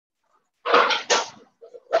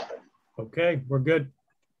Okay, we're good.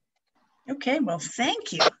 Okay, well,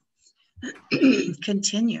 thank you.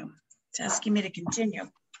 Continue. It's asking me to continue.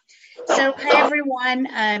 So, hi everyone.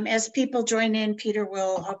 As people join in, Peter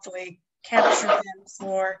will hopefully capture them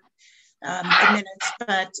for the minutes,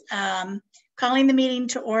 but calling the meeting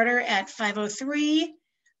to order at 5:03.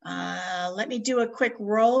 Let me do a quick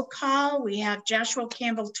roll call. We have Joshua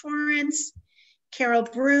Campbell Torrance, Carol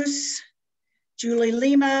Bruce, Julie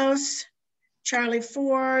Lemos, Charlie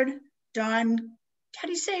Ford, Dawn, how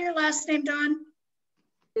do you say your last name, Dawn?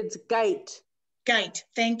 It's Geit. Geit,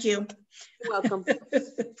 thank you. You're welcome.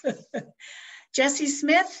 Jesse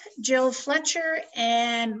Smith, Jill Fletcher,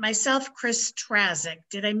 and myself, Chris Trazik.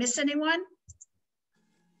 Did I miss anyone?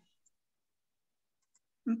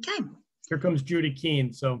 Okay. Here comes Judy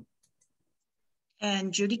Keene.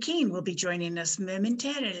 And Judy Keene will be joining us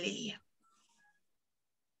momentarily.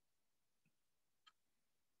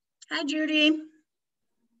 Hi, Judy.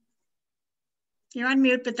 You're on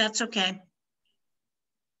mute, but that's okay.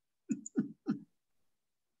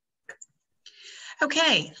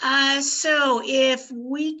 Okay, so if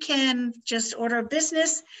we can just order of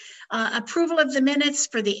business, approval of the minutes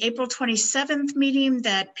for the April 27th meeting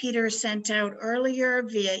that Peter sent out earlier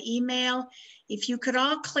via email. If you could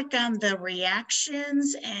all click on the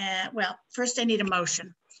reactions and, well, first I need a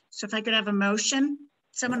motion. So if I could have a motion,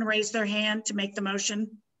 someone raise their hand to make the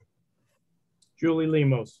motion. Julie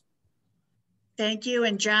Lemos. Thank you,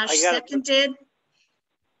 and Josh seconded.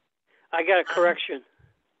 I got a correction.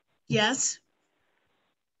 Yes.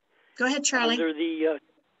 Go ahead, Charlie. Under the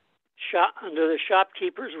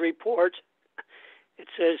shopkeeper's report, it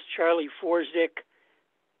says Charlie Forzik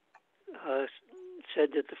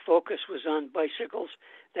said that the focus was on bicycles.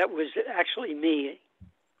 That was actually me.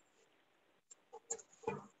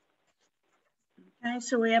 Okay,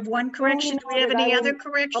 so we have one correction. Do we have any other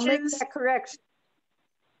corrections? I'll make that correction.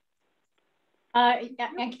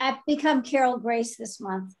 I've become Carol Grace this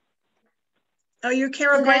month. Oh, you're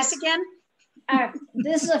Carol So Grace again?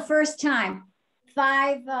 This is the first time.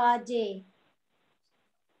 5D.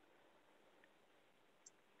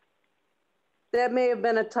 That may have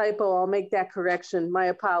been a typo. I'll make that correction. My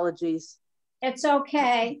apologies. It's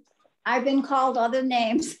okay. I've been called other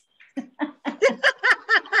names.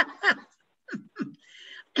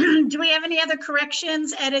 Do we have any other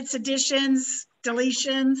corrections, edits, additions,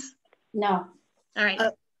 deletions? No. All right.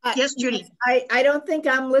 Yes, Judy. I don't think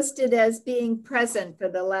I'm listed as being present for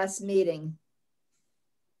the last meeting.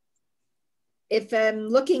 If I'm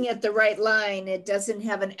looking at the right line, it doesn't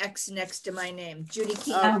have an X next to my name. Judy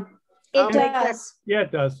Keene. It does. Yeah,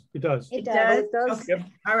 it does. It does. It does. It does. Okay. Yep.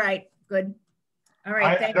 All right, good. All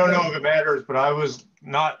right, I don't know if it matters, but I was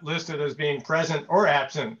not listed as being present or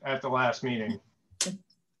absent at the last meeting.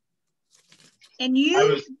 And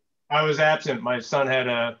you? I was absent. My son had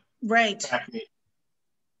a back meeting.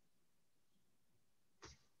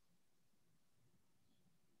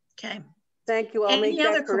 Okay. Thank you. I'll make that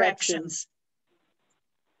other correction. Corrections?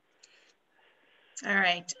 All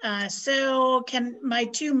right. So can my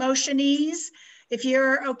two motionees, if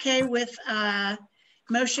you're okay with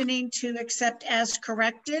motioning to accept as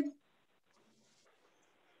corrected?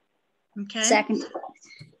 Okay. Second.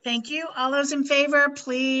 Thank you. All those in favor,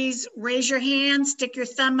 please raise your hand, stick your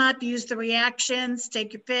thumb up, use the reactions,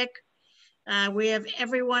 take your pick. We have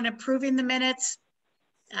everyone approving the minutes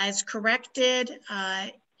as corrected.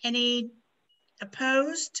 Any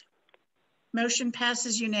opposed? Motion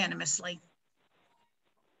passes unanimously.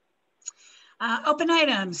 Open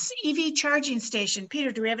items, EV charging station.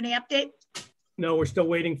 Peter, do we have any update? No, we're still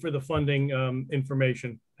waiting for the funding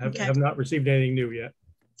information. Okay. Have not received anything new yet.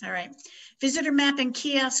 All right. Visitor map and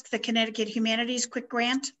kiosk, the Connecticut Humanities Quick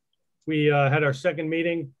Grant. We had our second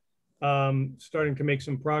meeting, starting to make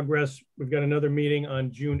some progress. We've got another meeting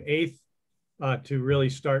on June 8th to really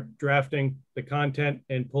start drafting the content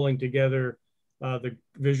and pulling together the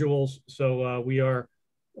visuals. So we are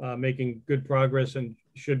making good progress and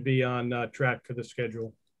should be on track for the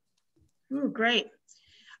schedule. Ooh, great.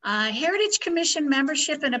 Heritage Commission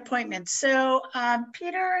membership and appointments. So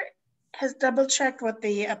Peter has double checked what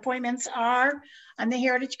the appointments are on the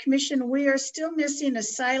Heritage Commission. We are still missing a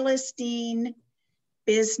Silas Dean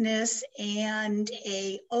business and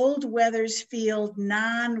a Old Weathersfield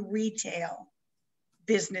non-retail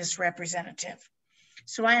business representative.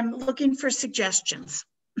 So I am looking for suggestions.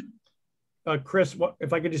 Chris,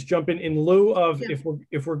 if I could just jump in lieu of, yeah.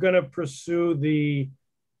 if we're going to pursue the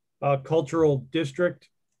cultural district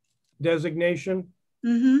designation,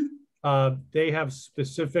 they have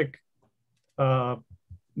specific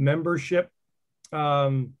membership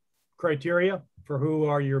criteria for who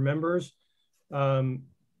are your members.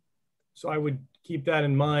 So I would keep that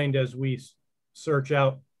in mind as we search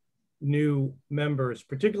out new members,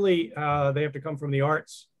 particularly they have to come from the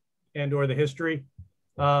arts and or the history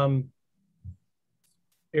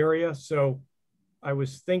area. So I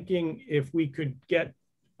was thinking if we could get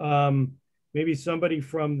maybe somebody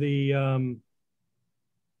from the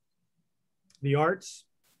arts,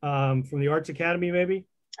 from the Arts Academy, maybe.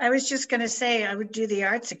 I was just going to say I would do the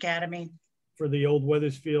Arts Academy. For the old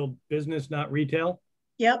Weathersfield business, not retail.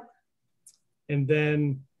 Yep. And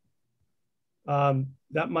then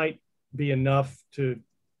that might be enough to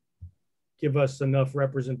give us enough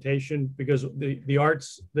representation, because the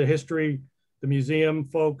arts, the history, the museum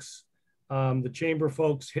folks, the chamber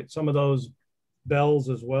folks hit some of those bells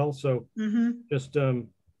as well. So just, and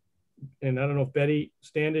I don't know if Betty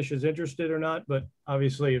Standish is interested or not, but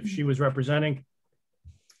obviously if she was representing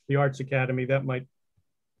the Arts Academy, that might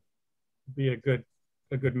be a good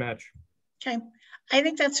match. Okay. I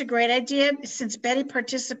think that's a great idea, since Betty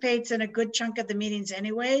participates in a good chunk of the meetings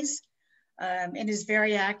anyways, and is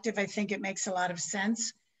very active. I think it makes a lot of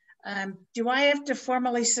sense. Do I have to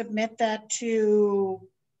formally submit that to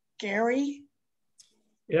Gary?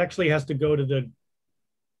 It actually has to go to the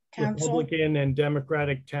Council? Republican and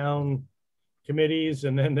Democratic town committees,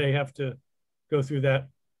 and then they have to go through that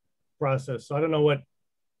process. So I don't know what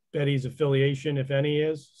Betty's affiliation, if any,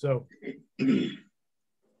 is. So,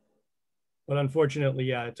 but unfortunately,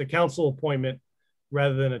 yeah, it's a council appointment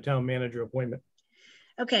rather than a town manager appointment.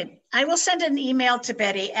 Okay, I will send an email to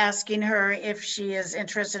Betty asking her if she is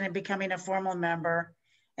interested in becoming a formal member.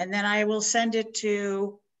 And then I will send it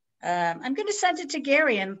to, I'm going to send it to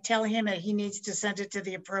Gary and tell him that he needs to send it to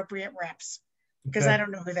the appropriate reps, because I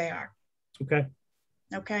don't know who they are. Okay.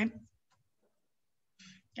 Okay.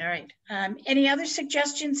 All right. Any other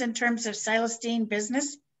suggestions in terms of Silas Deane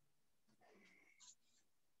business?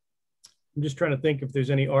 I'm just trying to think if there's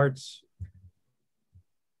any arts,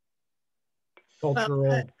 cultural.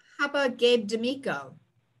 Well, how about Gabe D'Amico?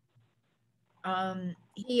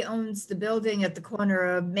 He owns the building at the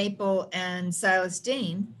corner of Maple and Silas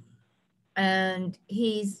Deane, and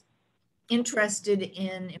he's interested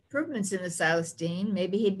in improvements in the Silas Deane.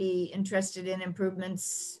 Maybe he'd be interested in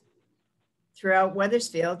improvements throughout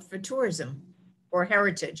Weathersfield for tourism or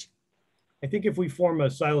heritage. I think if we form a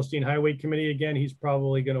Silas Deane Highway Committee again, he's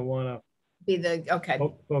probably going to want to Be the, okay.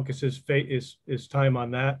 focus his time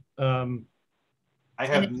on that. I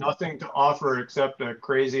have nothing to offer except a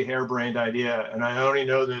crazy harebrained idea. And I only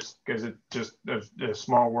know this because it's just a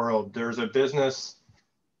small world. There's a business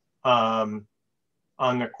on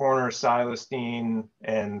the corner of Silas Deane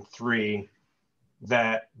and 3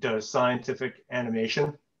 that does scientific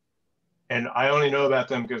animation. And I only know about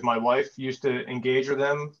them because my wife used to engage with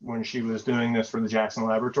them when she was doing this for the Jackson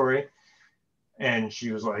Laboratory. And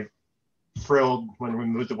she was like thrilled when we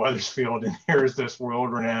moved to Weathersfield, and here's this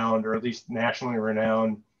world-renowned, or at least nationally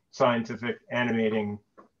renowned, scientific animating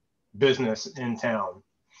business in town.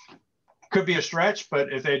 Could be a stretch,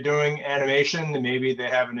 but if they're doing animation, then maybe they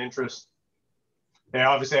have an interest. They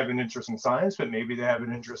obviously have an interest in science, but maybe they have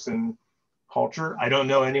an interest in culture. I don't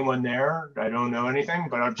know anyone there. I don't know anything,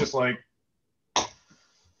 but I'm just like,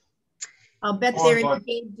 I'll bet they're in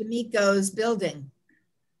Gabe D'Amico's building.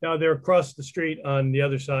 No, they're across the street on the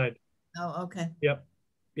other side. Oh, okay. Yep.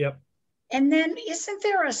 And then isn't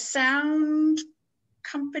there a sound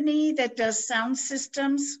company that does sound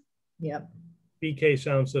systems? Yep. BK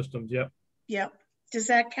Sound Systems. Yep. Yep. Does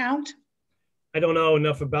that count? I don't know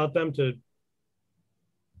enough about them to,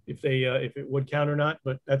 if it would count or not,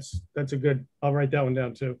 but that's a good, I'll write that one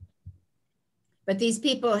down too. But these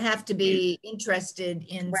people have to be interested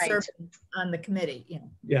in Right. serving on the committee. Yeah.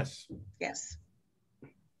 Yes. Yes.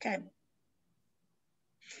 Okay.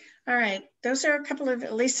 All right. Those are a couple of,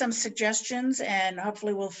 at least some suggestions, and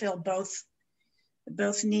hopefully we'll fill both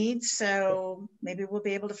needs. So maybe we'll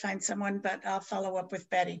be able to find someone, but I'll follow up with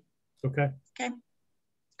Betty. Okay. Okay.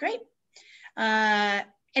 Great.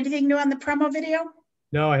 Anything new on the promo video?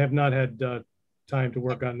 No, I have not had time to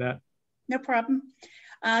work on that. No problem.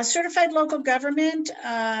 Certified local government,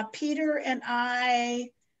 Peter and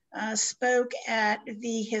I spoke at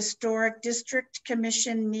the Historic District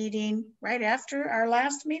Commission meeting right after our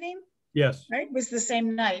last meeting. Yes. Right, it was the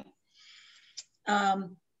same night.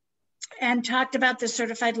 And talked about the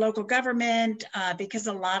certified local government because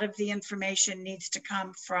a lot of the information needs to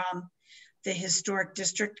come from the Historic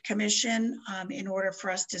District Commission in order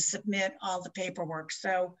for us to submit all the paperwork.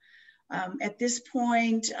 So at this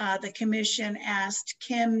point, the commission asked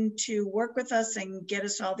Kim to work with us and get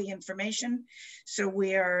us all the information. So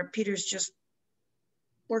Peter's just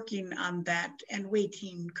working on that and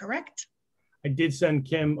waiting, correct? I did send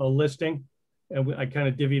Kim a listing, and I kind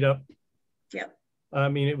of divvied up Yep. I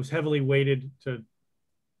mean, it was heavily weighted to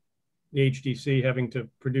the HDC having to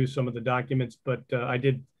produce some of the documents, but I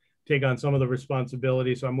did take on some of the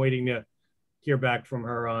responsibility. So I'm waiting to hear back from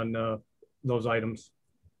her on those items.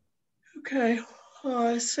 Okay.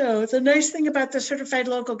 So the nice thing about the certified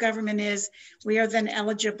local government is we are then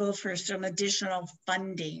eligible for some additional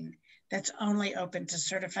funding that's only open to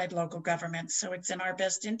certified local governments. So it's in our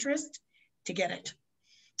best interest to get it.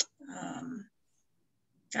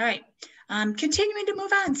 All right. Continuing to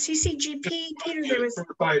move on, CCGP, Peter, there was...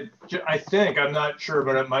 I think, I'm not sure,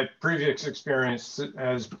 but my previous experience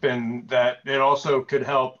has been that it also could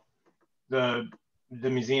help the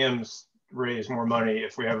museums raise more money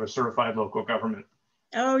if we have a certified local government.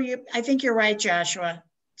 Oh, I think you're right, Joshua.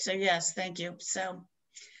 So yes, thank you. So,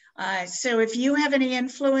 so if you have any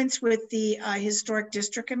influence with the Historic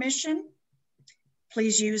District Commission,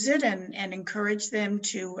 please use it and encourage them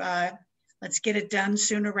to let's get it done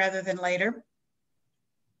sooner rather than later.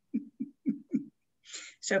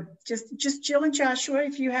 So just Jill and Joshua,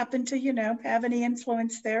 if you happen to, you know, have any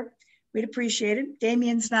influence there, we'd appreciate it.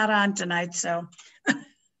 Damien's not on tonight, so.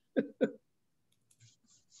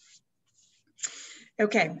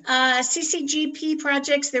 Okay, CCGP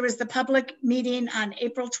projects, there was the public meeting on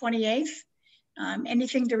April 28th.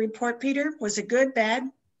 Anything to report, Peter? Was it good, bad?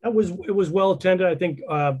 It was well attended. I think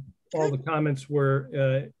all the comments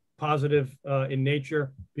were positive in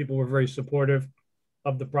nature. People were very supportive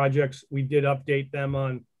of the projects. We did update them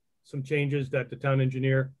on some changes that the town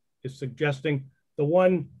engineer is suggesting. The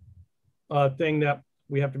one thing that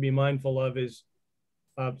we have to be mindful of is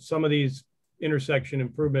some of these intersection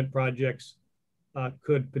improvement projects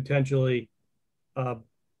could potentially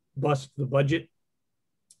bust the budget.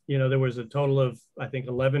 You know, there was a total of, I think,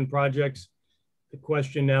 11 projects. The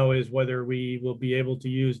question now is whether we will be able to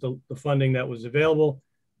use the funding that was available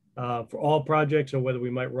for all projects or whether we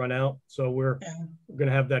might run out. So we're going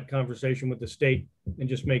to have that conversation with the state and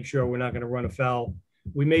just make sure we're not going to run afoul.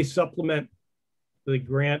 We may supplement the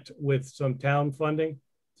grant with some town funding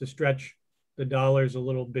to stretch the dollars a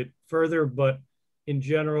little bit further, but in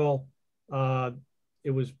general,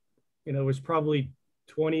 it was, you know, it was probably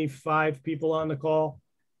 25 people on the call,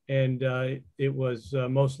 and it was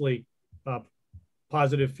mostly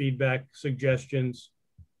positive feedback, suggestions,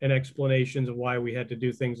 and explanations of why we had to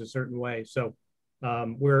do things a certain way. So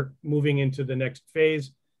we're moving into the next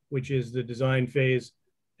phase, which is the design phase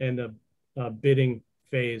and the bidding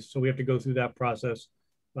phase. So we have to go through that process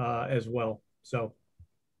as well. So.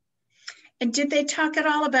 And did they talk at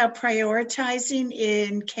all about prioritizing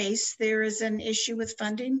in case there is an issue with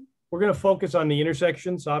funding? We're going to focus on the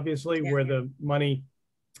intersections, obviously, where the money,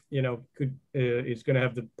 you know, is going to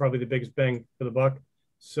have probably the biggest bang for the buck.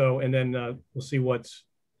 So, and then we'll see what's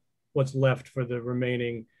left for the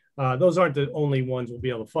remaining. Those aren't the only ones we'll be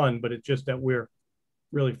able to fund, but it's just that we're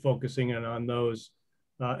really focusing on those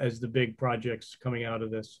as the big projects coming out of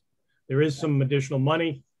this. There is some additional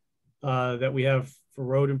money that we have for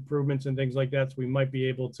road improvements and things like that. So we might be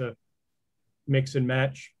able to mix and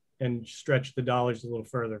match and stretch the dollars a little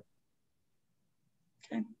further.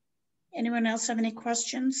 Okay. Anyone else have any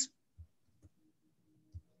questions?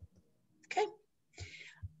 Okay.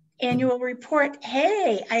 Annual report.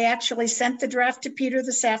 Hey, I actually sent the draft to Peter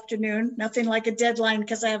this afternoon. Nothing like a deadline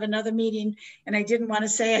because I have another meeting and I didn't want to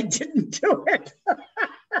say I didn't do it.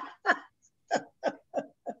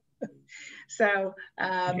 So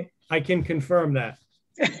I can confirm that.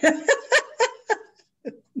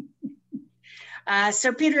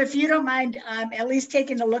 So Peter, if you don't mind, at least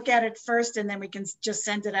taking a look at it first, and then we can just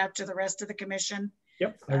send it out to the rest of the commission.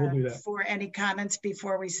 Yep, I will do that. For any comments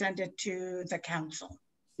before we send it to the council.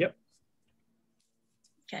 Yep.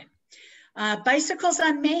 Okay. Bicycles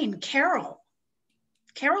on Main, Carol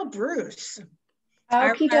Bruce,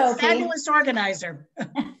 our fabulous organizer.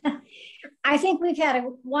 I think we've had a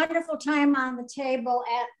wonderful time on the table.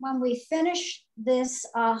 When we finish this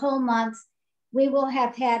whole month, we will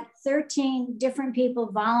have had 13 different people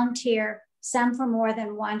volunteer, some for more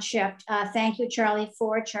than one shift. Thank you, Charlie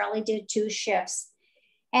Ford. Charlie did 2 shifts.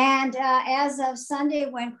 And as of Sunday,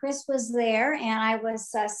 when Chris was there and I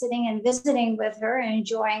was sitting and visiting with her and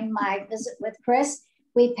enjoying my visit with Chris,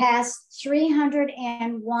 we passed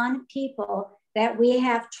 301 people that we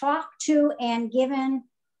have talked to and given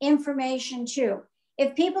information to.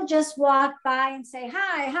 If people just walk by and say,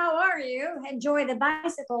 hi, how are you? Enjoy the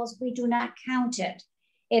bicycles, we do not count it.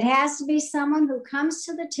 It has to be someone who comes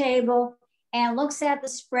to the table and looks at the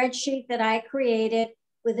spreadsheet that I created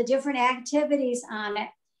with the different activities on it.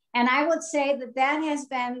 And I would say that that has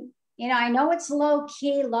been, you know, I know it's low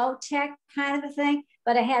key, low tech kind of a thing,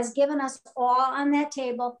 but it has given us all on that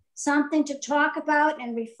table something to talk about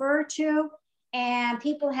and refer to and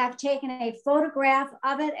people have taken a photograph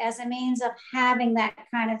of it as a means of having that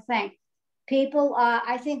kind of thing. People,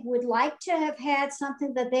 I think, would like to have had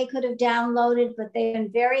something that they could have downloaded, but they've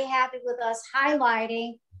been very happy with us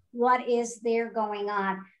highlighting what is there going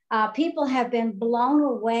on. People have been blown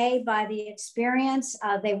away by the experience.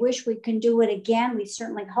 They wish we can do it again. We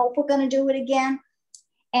certainly hope we're going to do it again.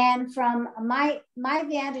 And from my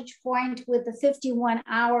vantage point with the 51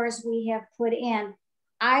 hours we have put in,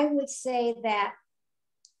 I would say that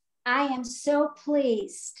I am so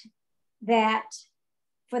pleased that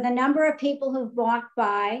for the number of people who've walked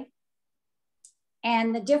by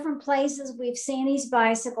and the different places we've seen these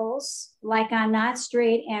bicycles, like on Knott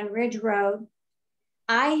Street and Ridge Road,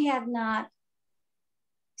 I have not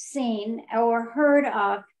seen or heard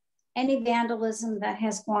of any vandalism that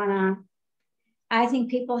has gone on. I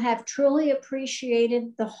think people have truly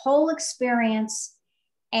appreciated the whole experience,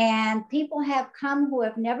 and people have come who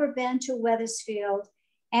have never been to Wethersfield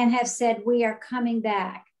and have said, we are coming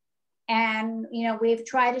back. And, you know, we've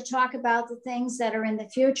tried to talk about the things that are in the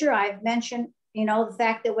future. I've mentioned, you know, the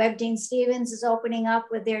fact that Webdean Stevens is opening up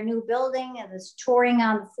with their new building and is touring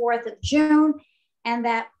on the 4th of June, and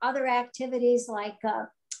that other activities like,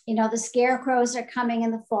 you know, the Scarecrows are coming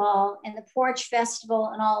in the fall, and the Porch Festival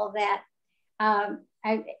and all of that.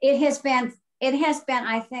 It has been,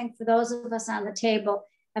 I think, for those of us on the table,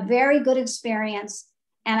 a very good experience.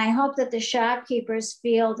 And I hope that the shopkeepers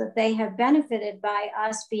feel that they have benefited by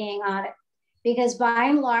us being on it, because by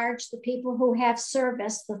and large, the people who have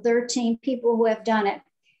serviced, the 13 people who have done it,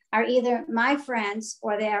 are either my friends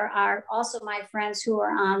or there are also my friends who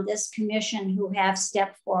are on this commission who have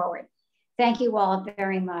stepped forward. Thank you all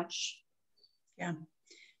very much. Yeah.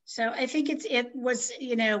 So I think it was,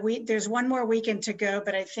 you know, there's one more weekend to go,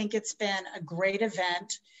 but I think it's been a great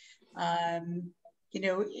event. You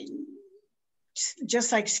know,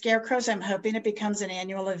 just like Scarecrows, I'm hoping it becomes an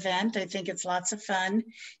annual event. I think it's lots of fun.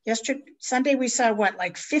 Sunday we saw what,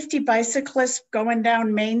 like 50 bicyclists going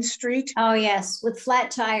down Main Street? Oh yes, with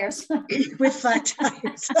flat tires. With flat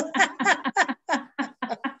tires.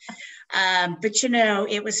 But you know,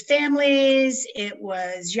 it was families, it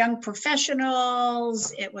was young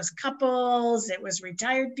professionals, it was couples, it was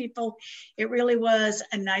retired people. It really was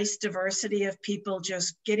a nice diversity of people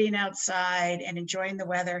just getting outside and enjoying the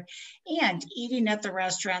weather and eating at the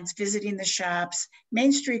restaurants, visiting the shops.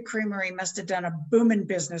 Main Street Creamery must have done a booming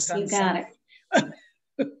business on Sunday.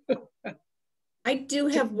 It. I do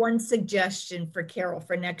have one suggestion for Carol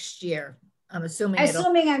for next year. I'm assuming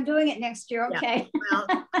I'm doing it next year. Okay. Yeah.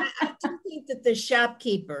 Well, I do think that the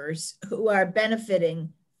shopkeepers who are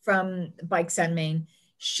benefiting from Bikes on Main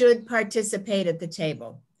should participate at the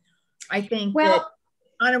table. I think that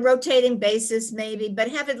on a rotating basis, maybe, but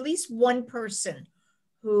have at least one person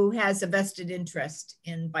who has a vested interest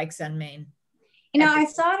in Bikes on Main. You know, I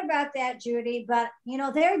thought about that, Judy, but you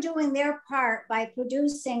know, they're doing their part by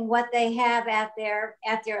producing what they have at their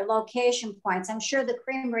location points. I'm sure the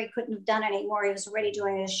Creamery couldn't have done any more. He was already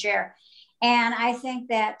doing his share. And I think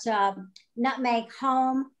that Nutmeg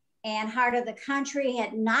Home and Heart of the Country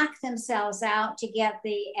had knocked themselves out to get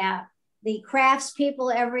the crafts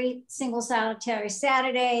people every single solitary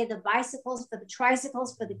Saturday, the bicycles for the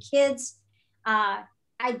tricycles for the kids. I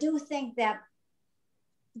do think that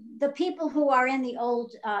the people who are in the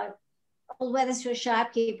old Wethersfield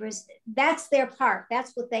shopkeepers, that's their part.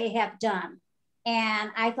 That's what they have done.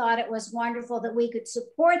 And I thought it was wonderful that we could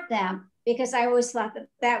support them, because I always thought that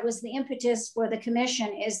that was the impetus for the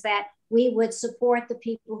commission, is that we would support the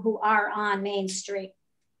people who are on Main Street.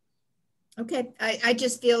 Okay, I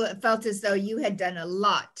just felt as though you had done a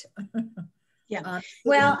lot. Yeah.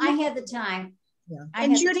 Well, I had the time. Yeah.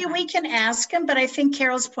 And Judy, we can ask them, but I think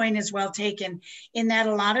Carol's point is well taken, in that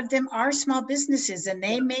a lot of them are small businesses, and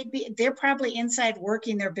they're probably inside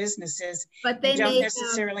working their businesses, but they don't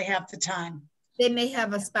necessarily have the time. They may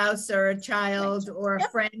have a spouse or a child or a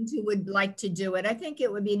friend who would like to do it. I think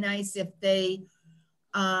it would be nice if they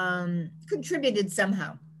contributed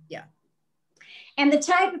somehow. Yeah. And the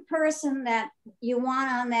type of person that you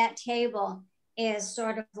want on that table is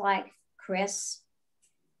sort of like Chris.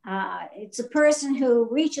 It's a person who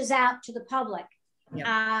reaches out to the public.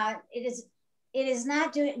 Yeah. It is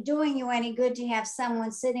not doing you any good to have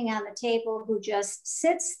someone sitting on the table who just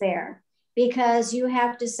sits there, because you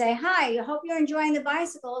have to say, hi, I hope you're enjoying the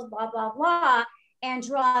bicycles, blah, blah, blah, and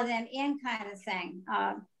draw them in, kind of thing.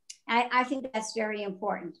 I think that's very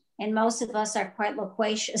important. And most of us are quite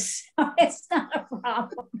loquacious, so it's not a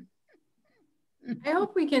problem. I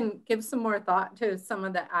hope we can give some more thought to some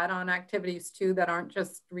of the add-on activities too that aren't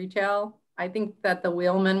just retail. I think that the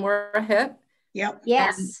Wheelmen were a hit. Yep.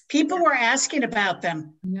 Yes. People were asking about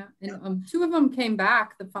them. Yeah, and 2 of them came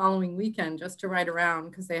back the following weekend just to ride around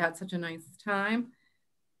because they had such a nice time.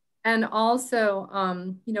 And also,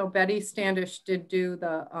 you know, Betty Standish did do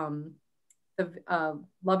the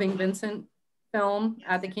Loving Vincent film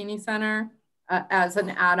at the Keeney Center as an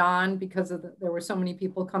add-on because of there were so many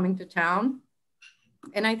people coming to town.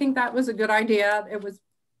 And I think that was a good idea. It was,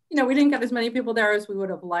 you know, we didn't get as many people there as we would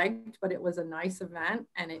have liked, but it was a nice event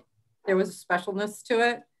and there was a specialness to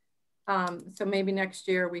it. So maybe next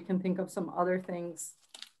year we can think of some other things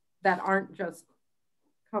that aren't just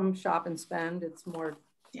come shop and spend. It's more,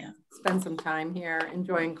 spend some time here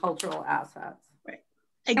enjoying cultural assets. Right.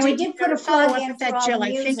 We did put a plug in with that, for Jill. all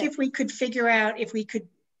I think music. if we could figure out if we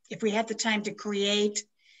had the time to create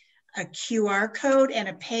a QR code and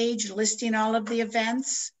a page listing all of the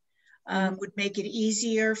events, would make it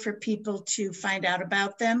easier for people to find out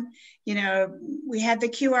about them. You know, we had the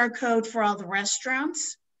QR code for all the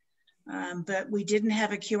restaurants, but we didn't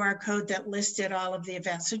have a QR code that listed all of the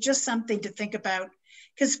events. So just something to think about,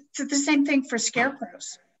 because it's the same thing for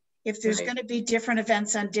scarecrows. If there's going to be different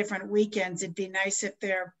events on different weekends, it'd be nice if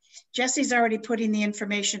Jesse's already putting the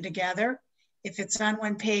information together. If it's on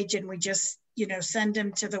one page and we just, you know, send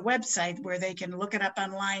them to the website where they can look it up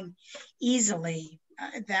online easily,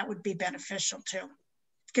 that would be beneficial too.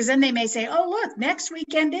 Because then they may say, oh, look, next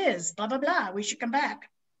weekend is blah, blah, blah. We should come back.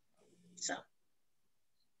 So.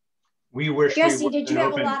 We wish Jesse, we did you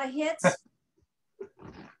have open. a lot of hits?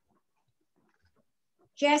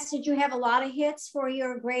 Jess, did you have a lot of hits for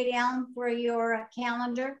your Great Elm for your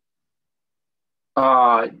calendar?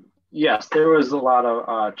 Yes, there was a lot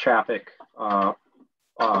of traffic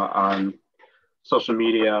on social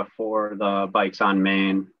media for the Bikes on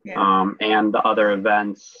Main, and the other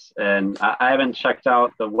events. And I haven't checked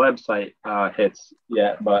out the website hits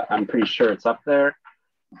yet, but I'm pretty sure it's up there.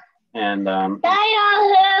 And I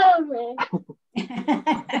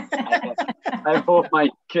have both my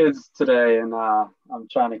kids today, and I'm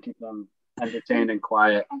trying to keep them entertained and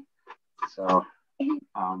quiet. So,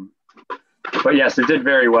 but yes, it did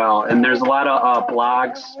very well. And there's a lot of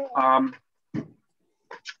blogs.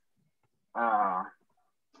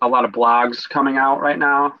 A lot of blogs coming out right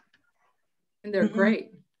now, and they're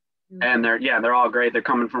great. And they're all great. They're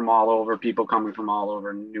coming from all over. People coming from all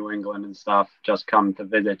over New England and stuff just come to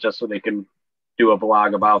visit just so they can do a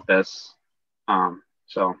blog about this.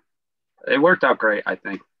 So it worked out great, I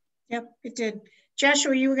think. Yep, it did.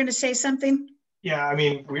 Joshua, you were going to say something? Yeah, I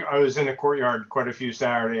mean, I was in the courtyard quite a few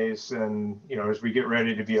Saturdays, and as we get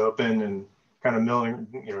ready to be open and kind of milling,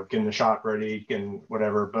 getting the shop ready and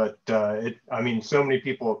whatever. But so many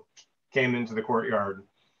people came into the courtyard.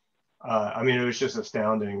 It was just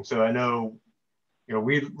astounding. So I know,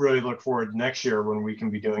 we really look forward to next year when we can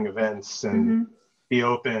be doing events and be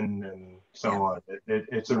open and so on.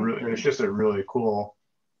 It's just a really cool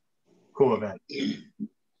event.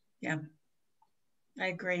 Yeah, I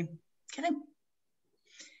agree. Okay. All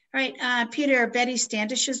right, Peter, Betty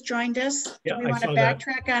Standish has joined us. Yeah, do we want to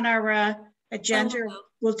backtrack on our agenda?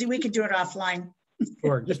 We could do it offline.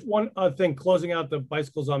 Sure. Just one other thing, closing out the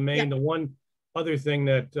Bicycles on Main. The one other thing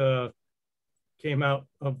that came out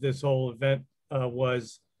of this whole event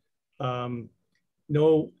was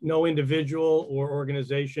no individual or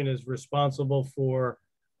organization is responsible for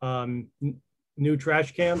new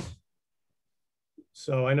trash cans.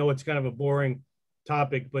 So I know it's kind of a boring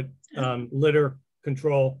topic, but litter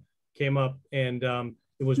control came up, and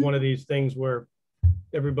it was one of these things where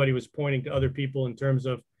everybody was pointing to other people in terms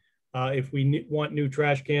of if we want new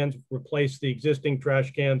trash cans, replace the existing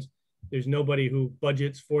trash cans. There's nobody who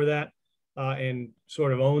budgets for that and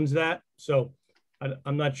sort of owns that. So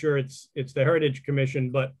I'm not sure it's the Heritage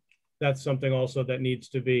Commission, but that's something also that needs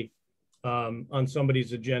to be on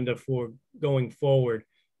somebody's agenda for going forward,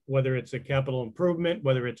 whether it's a capital improvement,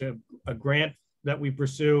 whether it's a grant that we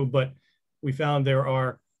pursue. But we found there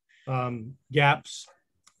are gaps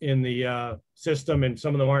in the system, and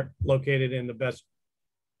some of them aren't located in the best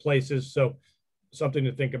places. So something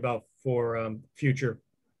to think about for future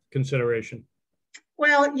consideration.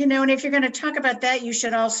 Well, and if you're going to talk about that, you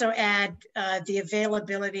should also add the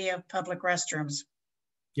availability of public restrooms.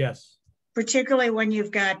 Yes. Particularly when you've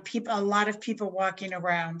got a lot of people walking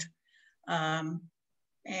around and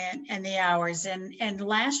the hours. And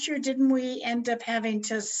last year, didn't we end up having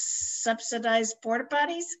to subsidize porta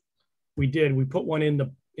potties? We did. We put one in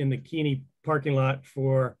the Keeney parking lot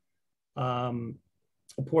for a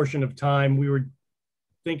portion of time. We were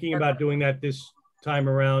thinking about doing that this time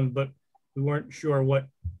around, but we weren't sure what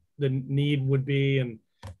the need would be and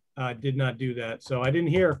did not do that. So I didn't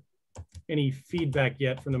hear any feedback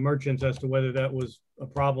yet from the merchants as to whether that was a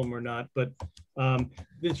problem or not. But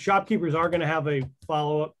the shopkeepers are going to have a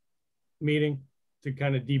follow-up meeting to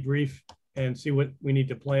kind of debrief and see what we need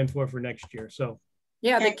to plan for next year. So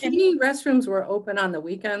yeah, the Keeney restrooms were open on the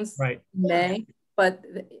weekends, right, in May, but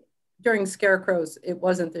during Scarecrows, it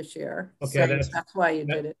wasn't this year. Okay, so that's why you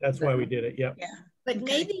did it. That's why we did it. Yep. Yeah. But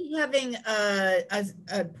maybe having a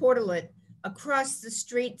portalet across the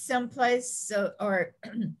street someplace, so, or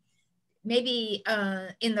maybe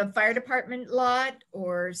in the fire department lot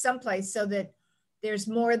or someplace, so that there's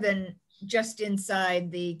more than just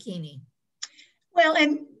inside the Keeney. Well,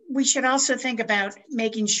 and we should also think about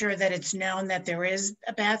making sure that it's known that there is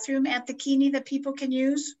a bathroom at the Keeney that people can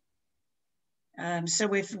use.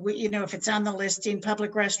 So if we, if it's on the listing,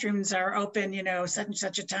 public restrooms are open, such and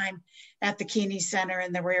such a time at the Keeney Center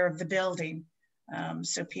in the rear of the building,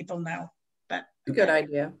 so people know. But good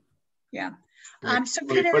idea. Yeah. So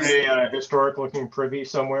we put a historic-looking privy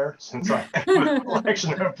somewhere, since I have a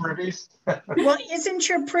collection of privies. Well, isn't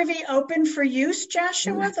your privy open for use,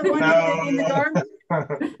 Joshua? The one in the garden?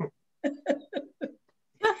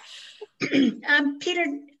 Peter,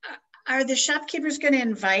 are the shopkeepers going to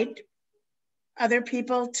invite other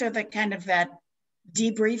people to the kind of that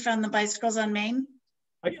debrief on the bicycles on Main?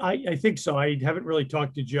 I think so. I haven't really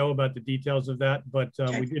talked to Joe about the details of that, but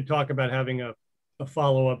we did talk about having a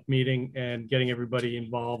follow-up meeting and getting everybody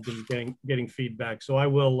involved and getting feedback. So I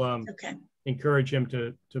will encourage him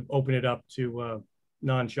to open it up to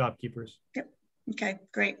non-shopkeepers. Yep. Okay,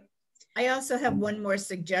 great. I also have one more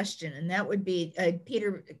suggestion, and that would be,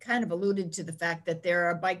 Peter kind of alluded to the fact that there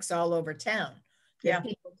are bikes all over town. Yeah.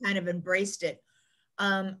 People kind of embraced it.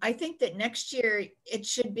 I think that next year it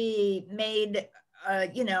should be made,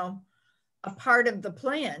 a part of the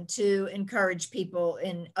plan to encourage people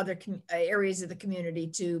in other areas of the community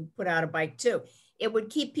to put out a bike too. It would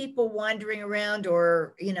keep people wandering around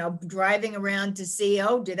or, driving around to see,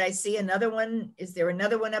 oh, did I see another one? Is there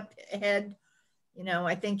another one up ahead?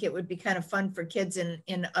 I think it would be kind of fun for kids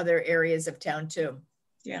in other areas of town too.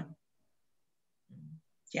 Yeah.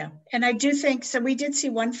 Yeah. And I do think, so we did see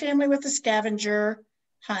one family with a scavenger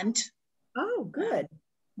hunt. Oh, good.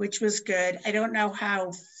 Which was good. I don't know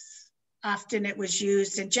how often it was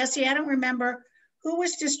used. And Jesse, I don't remember who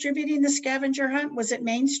was distributing the scavenger hunt. Was it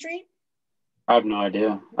Main Street? I have no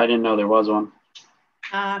idea. I didn't know there was one.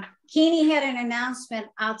 Keeney had an announcement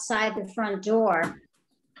outside the front door.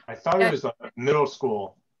 I thought it was a middle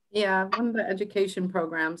school. Yeah, one of the education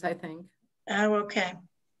programs, I think. Oh, okay.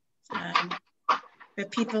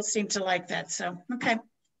 But people seem to like that, so, okay.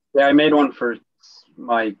 Yeah, I made one for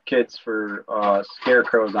my kids for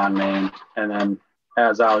Scarecrows on Main. And then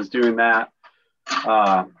as I was doing that,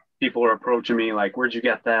 people were approaching me like, where'd you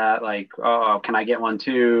get that? Like, oh, can I get one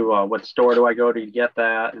too? What store do I go to get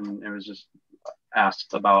that? And it was just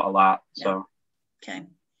asked about a lot, so. Okay.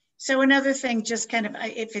 So another thing, just kind of,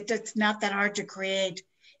 if it's not that hard to create,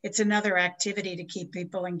 it's another activity to keep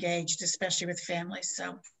people engaged, especially with families,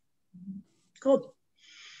 so. Cool.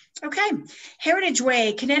 Okay, Heritage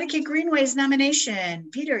Way, Connecticut Greenways nomination.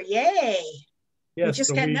 Peter, yay. Yes, we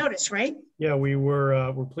just got notice, right? Yeah,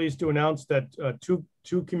 we're pleased to announce that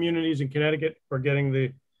two communities in Connecticut are getting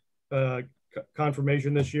the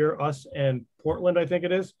confirmation this year, us and Portland, I think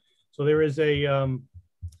it is. So there is a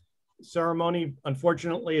ceremony.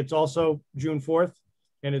 Unfortunately, it's also June 4th,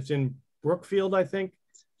 and it's in Brookfield, I think.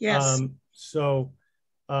 Yes.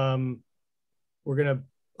 We're going to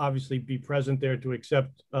obviously be present there to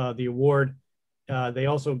accept the award. They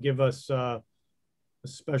also give us a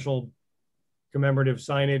special commemorative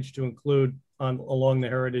signage to include along the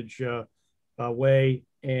Heritage Way,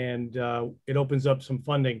 and it opens up some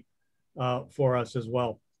funding for us as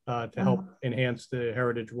well to help enhance the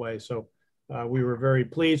Heritage Way. So we were very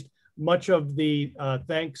pleased. Much of the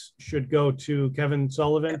thanks should go to Kevin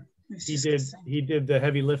Sullivan. He did the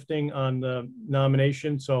heavy lifting on the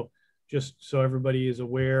nomination. So just so everybody is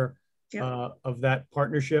aware of that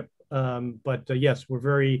partnership. But yes, we're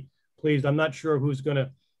very pleased. I'm not sure who's going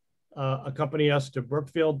to accompany us to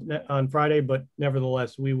Brookfield on Friday, but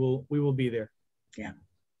nevertheless, we will be there. Yeah.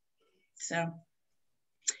 So,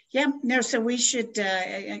 yeah, no, so we should,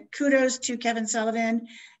 kudos to Kevin Sullivan,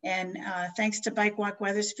 and thanks to Bike Walk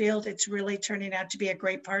Wethersfield. It's really turning out to be a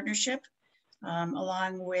great partnership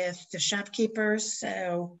along with the shopkeepers.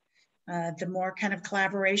 So the more kind of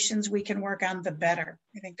collaborations we can work on, the better.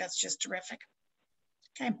 I think that's just terrific.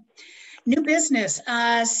 Okay. New business,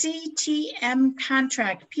 CTM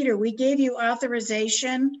contract. Peter, we gave you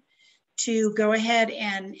authorization to go ahead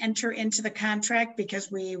and enter into the contract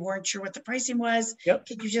because we weren't sure what the pricing was. Yep.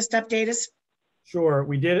 Could you just update us? Sure,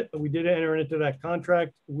 we did enter into that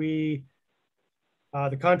contract. The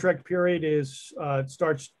contract period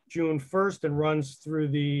starts June 1st and runs through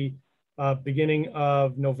the beginning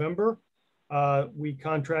of November. We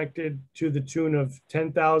contracted to the tune of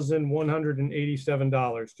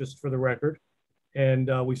 $10,187, just for the record.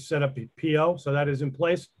 And we set up a PO, so that is in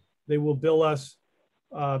place. They will bill us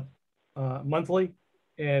monthly.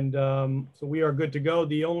 And so we are good to go.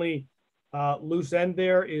 The only loose end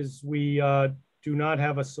there is we do not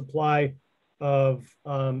have a supply of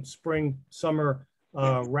spring, summer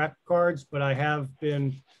rack cards, but I have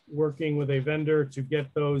been working with a vendor to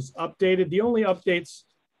get those updated. The only updates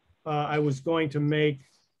I was going to make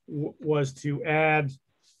was to add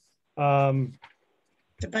the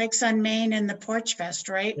Bikes on Main and the Porch Fest,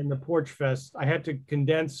 right? In the Porch Fest. I had to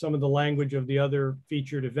condense some of the language of the other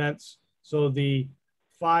featured events. So the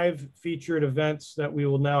 5 featured events that we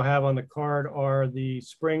will now have on the card are the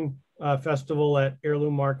Spring Festival at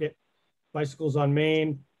Heirloom Market, Bicycles on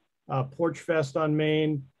Main, Porch Fest on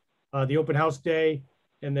Main, the Open House Day,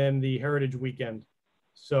 and then the Heritage Weekend.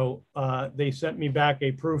 So they sent me back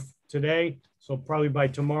a proof today. So probably by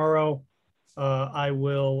tomorrow, I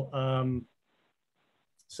will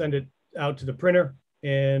send it out to the printer,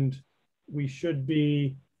 and we should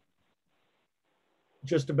be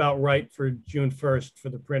just about right for June 1st for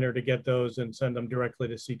the printer to get those and send them directly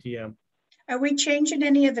to CTM. Are we changing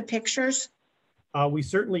any of the pictures? We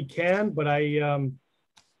certainly can, but I'm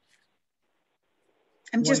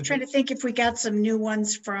just trying to think if we got some new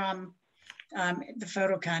ones from the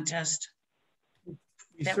photo contest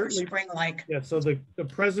that were spring-like. Yeah, so the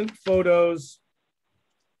present photos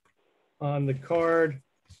on the card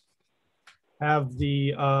have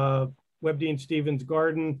the Webb Dean Stevens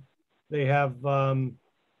Garden. They have the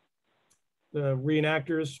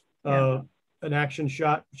reenactors, an action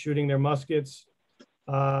shot shooting their muskets,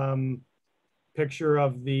 picture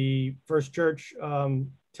of the First Church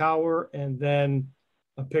tower, and then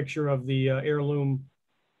a picture of the heirloom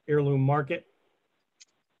market.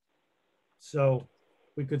 So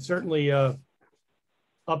we could certainly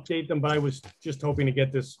update them, but I was just hoping to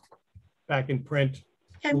get this back in print.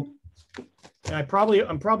 Okay. And I'm probably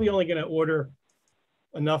only going to order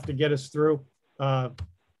enough to get us through,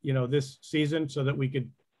 this season, so that we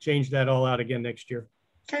could change that all out again next year.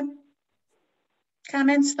 Okay.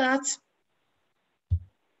 Comments, thoughts?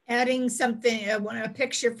 Adding something, a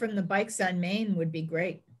picture from the Bikes on Main would be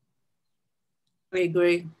great. I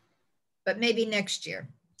agree. But maybe next year.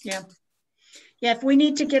 Yeah. Yeah, if we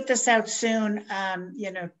need to get this out soon,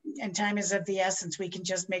 and time is of the essence, we can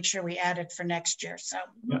just make sure we add it for next year. So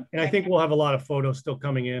yeah, and I think we'll have a lot of photos still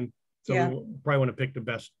coming in. So we'll probably want to pick the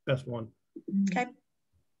best one. Okay.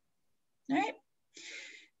 All right.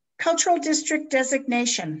 Cultural district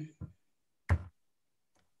designation. So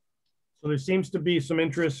there seems to be some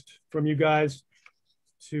interest from you guys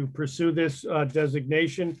to pursue this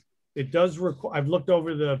designation. It does require, I've looked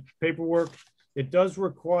over the paperwork. It does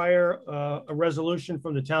require a resolution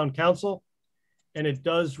from the town council, and it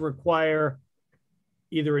does require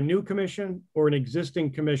either a new commission or an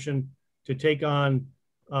existing commission to take on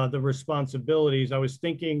the responsibilities. I was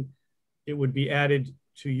thinking it would be added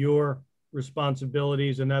to your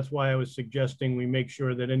responsibilities, and that's why I was suggesting we make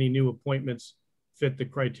sure that any new appointments fit the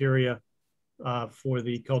criteria for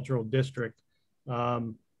the cultural district.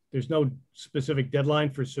 There's no specific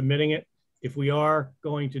deadline for submitting it. If we are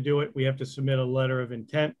going to do it, we have to submit a letter of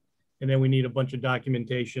intent, and then we need a bunch of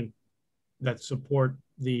documentation that support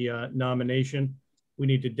the nomination. We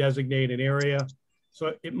need to designate an area.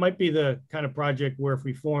 So it might be the kind of project where if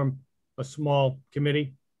we form a small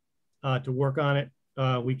committee to work on it,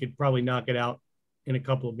 we could probably knock it out in a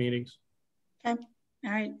couple of meetings. Okay,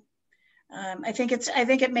 all right. I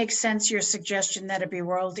think it makes sense, your suggestion, that it be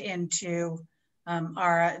rolled into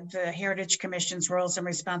the Heritage Commission's roles and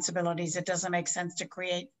responsibilities. It doesn't make sense to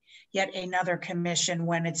create yet another commission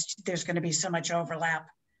when there's going to be so much overlap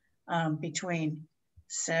between.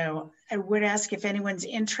 So I would ask if anyone's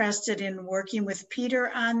interested in working with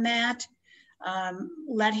Peter on that.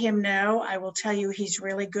 Let him know. I will tell you, he's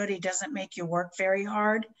really good. He doesn't make you work very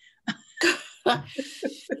hard.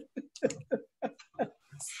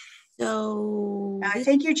 So I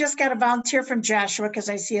think you just got a volunteer from Joshua, because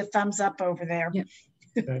I see a thumbs up over there. Yeah.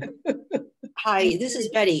 Okay. Hi, this is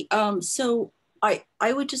Betty. So I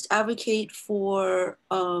would just advocate for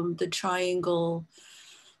the triangle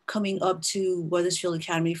coming up to Wethersfield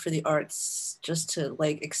Academy for the Arts, just to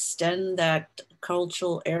like extend that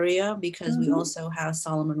cultural area, because we also have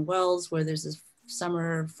Solomon Wells, where there's this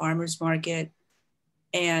summer farmers market,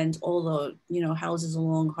 and all the houses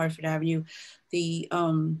along Hartford Avenue. The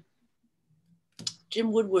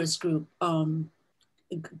Jim Woodward's group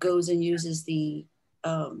goes and uses the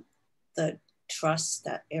trust,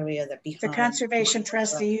 that area that behind. The conservation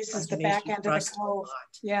trust that uses the back end of the cove.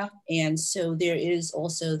 Yeah. And so there is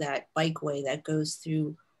also that bikeway that goes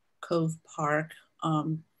through Cove Park.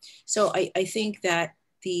 So I think that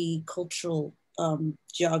the cultural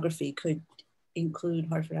geography could include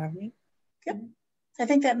Hartford Avenue. Yep. I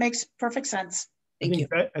think that makes perfect sense. Thank you.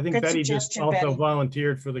 I think Good Betty just also Betty.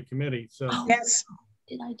 volunteered for the committee. So Yes.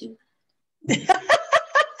 Did I do?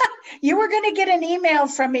 You were going to get an email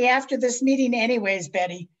from me after this meeting anyways,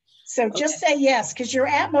 Betty. So just say yes, because you're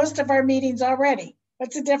at most of our meetings already.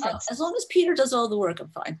 What's the difference? As long as Peter does all the work, I'm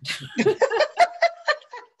fine.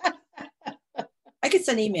 I could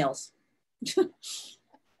send emails. it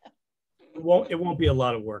won't be a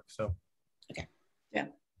lot of work. So. Okay. Yeah.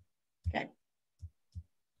 Okay.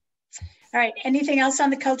 All right. Anything else on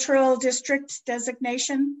the cultural district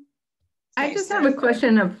designation? I just have a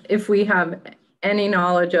question of if we have any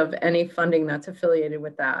knowledge of any funding that's affiliated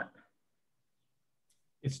with that.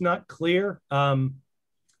 It's not clear. I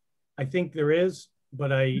think there is,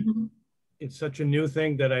 but it's such a new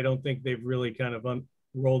thing that I don't think they've really kind of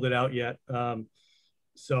rolled it out yet.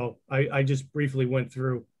 So I just briefly went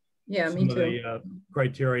through some of the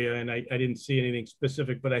criteria, and I didn't see anything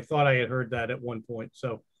specific, but I thought I had heard that at one point.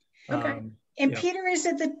 So, okay. And Peter, is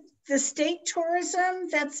it the state tourism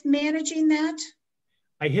that's managing that?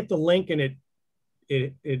 I hit the link and it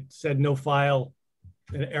said no file,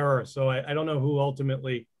 an error. So I don't know who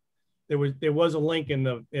ultimately. There was a link in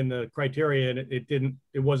the criteria, and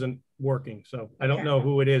it wasn't working. So I don't know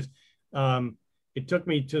who it is. It took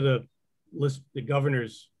me to the list, the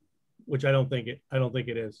governors, which I don't think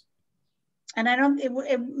it is. And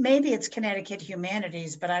maybe it's Connecticut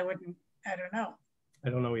Humanities, but I don't know. I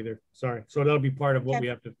don't know either. Sorry. So that'll be part of what we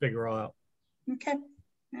have to figure out. Okay. All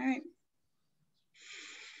right.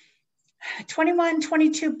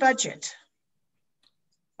 21-22 budget.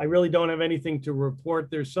 I really don't have anything to report.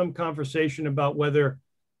 There's some conversation about whether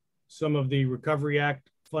some of the Recovery Act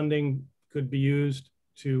funding could be used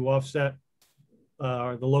to offset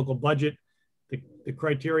the local budget. The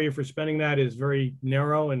criteria for spending that is very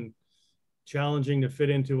narrow and challenging to fit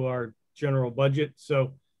into our general budget.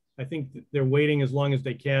 So I think they're waiting as long as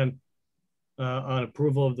they can on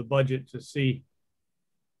approval of the budget to see,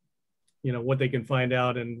 what they can find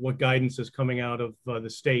out and what guidance is coming out of the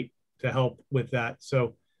state to help with that.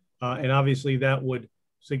 So, and obviously that would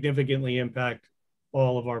significantly impact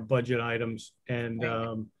all of our budget items. And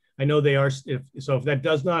I know they are, if that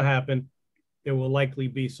does not happen, there will likely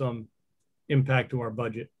be some impact to our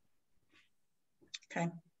budget. Okay.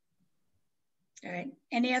 All right.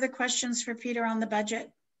 Any other questions for Peter on the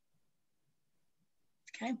budget?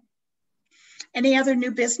 Okay. Any other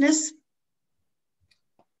new business?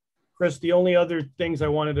 Chris, the only other things I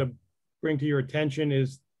wanted to bring to your attention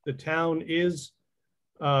is the town is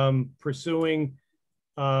pursuing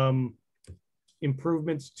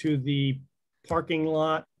improvements to the parking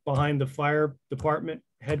lot behind the fire department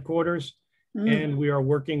headquarters. And we are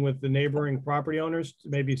working with the neighboring property owners to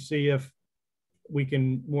maybe see if we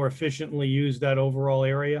can more efficiently use that overall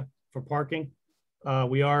area for parking.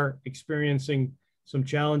 We are experiencing some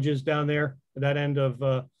challenges down there at that end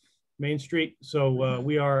of Main Street. So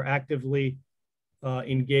we are actively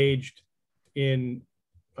engaged in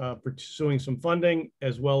pursuing some funding,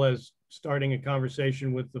 as well as starting a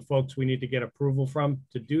conversation with the folks we need to get approval from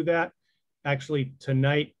to do that. Actually,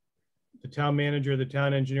 tonight, the town manager, the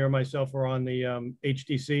town engineer, myself are on the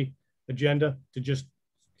HDC agenda to just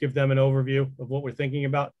give them an overview of what we're thinking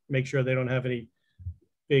about, make sure they don't have any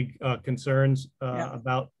big concerns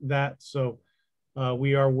about that. So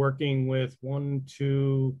we are working with 4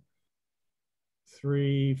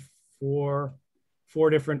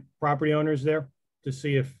 different property owners there to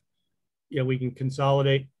see if we can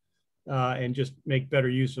consolidate and just make better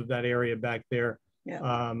use of that area back there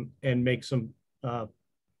and make some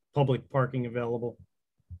public parking available.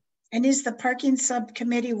 And is the parking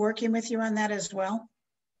subcommittee working with you on that as well?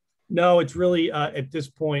 No, it's really at this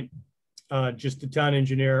point just the town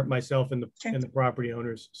engineer, myself, and the property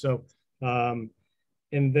owners. So, and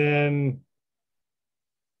then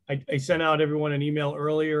I sent out everyone an email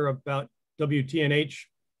earlier about WTNH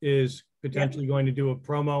is potentially going to do a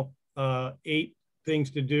promo, 8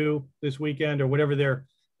 things to do this weekend or whatever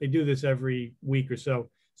they do this every week or so.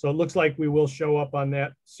 So it looks like we will show up on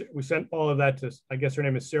that. We sent all of that to, I guess her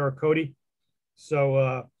name is Sarah Cody.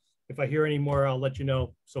 So if I hear any more, I'll let you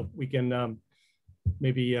know so we can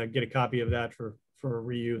maybe get a copy of that for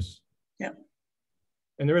reuse. Yep.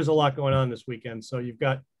 And there is a lot going on this weekend. So you've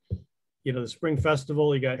got, the Spring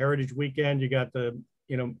Festival, you got Heritage Weekend, you got the,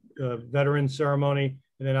 Veteran Ceremony,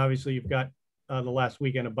 and then obviously you've got the last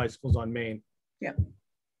weekend of Bicycles on Main. Yeah.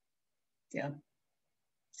 Yeah.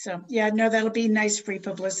 So yeah, no, that'll be nice free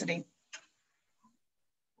publicity.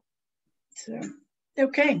 So,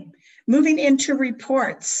 okay, moving into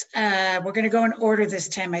reports. We're going to go in order this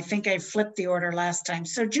time. I think I flipped the order last time.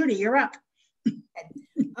 So Judy, you're up.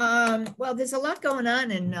 Well, there's a lot going on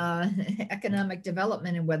in economic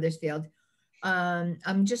development in Wethersfield.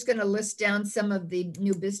 I'm just going to list down some of the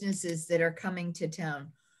new businesses that are coming to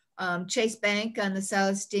town. Chase Bank on the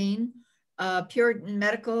South Dean, Puritan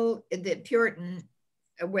Medical, the Puritan,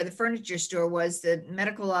 where the furniture store was, the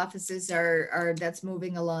medical offices are that's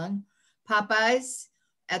moving along. Popeyes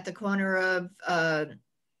at the corner of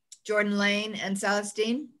Jordan Lane and South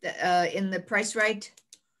Dean, in the Price Right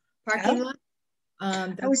parking lot.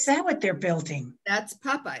 Oh, is that what they're building? That's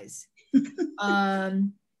Popeyes.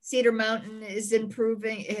 Cedar Mountain is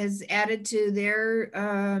improving, has added to their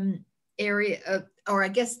area, or I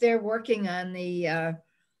guess they're working on the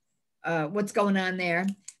what's going on there.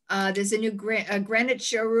 There's a new granite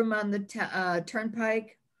showroom on the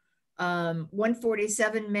Turnpike.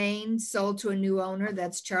 147 Main sold to a new owner.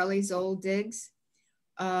 That's Charlie's Old Digs.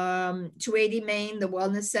 280 Main, the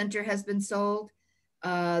Wellness Center has been sold.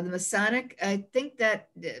 The Masonic, I think that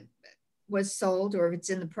was sold, or it's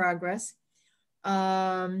in the progress.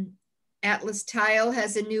 Atlas Tile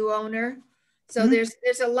has a new owner. So there's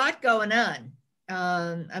a lot going on.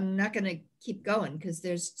 I'm not going to keep going because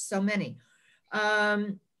there's so many.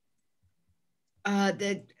 The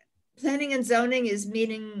Planning and Zoning is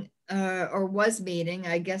meeting, or was meeting.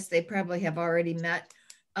 I guess they probably have already met.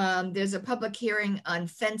 There's a public hearing on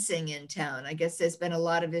fencing in town. I guess there's been a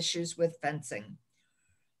lot of issues with fencing.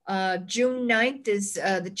 June 9th is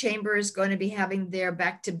the chamber is going to be having their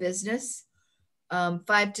back to business,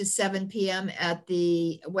 5 to 7 p.m. at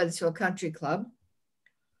the Wethersfield Country Club.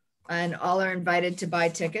 And all are invited to buy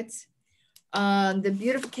tickets. The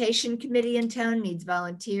beautification committee in town needs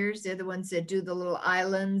volunteers. They're the ones that do the little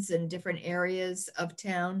islands and different areas of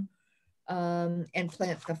town, and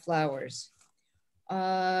plant the flowers.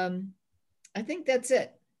 I think that's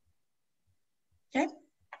it. Okay.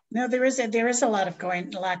 No, there is a lot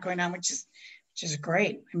going on, which is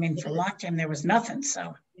great. I mean, for a long time there was nothing.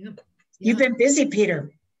 So you've been busy,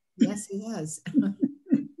 Peter. Yes, he has.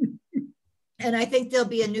 And I think there'll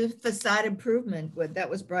be a new facade improvement that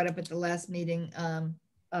was brought up at the last meeting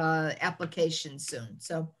application soon.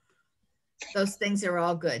 So those things are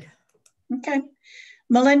all good. Okay.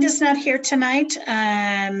 Melinda's not here tonight.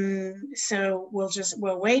 So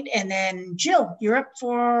we'll wait. And then Jill, you're up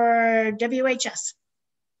for WHS.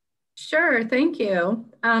 Sure, thank you.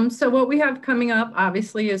 So what we have coming up,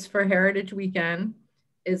 obviously, is for Heritage Weekend,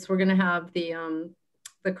 is we're gonna have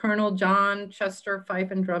the Colonel John Chester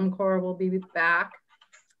Fife and Drum Corps will be back.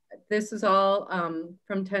 This is all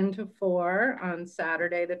from 10 to 4 on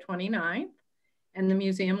Saturday, the 29th. And the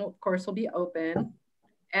museum, of course, will be open.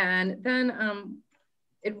 And then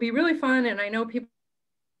it'd be really fun. And I know people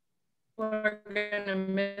are gonna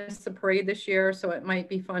miss the parade this year. So it might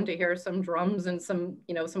be fun to hear some drums and some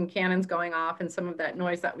cannons going off and some of that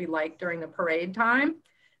noise that we like during the parade time.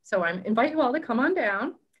 So I invite you all to come on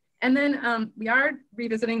down. And then we are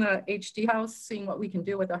revisiting the HD house, seeing what we can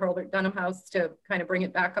do with the Hurlburt Dunham house to kind of bring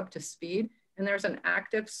it back up to speed. And there's an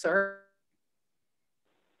active search.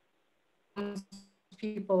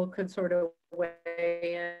 People could sort of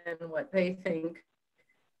weigh in what they think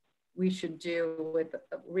we should do with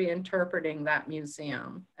reinterpreting that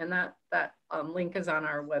museum. And that link is on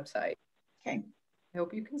our website. Okay. I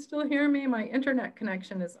hope you can still hear me. My internet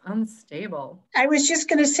connection is unstable. I was just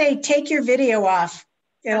going to say, take your video off.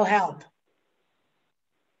 It'll help.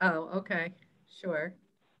 Oh, okay, sure.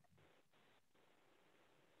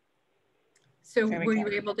 So were you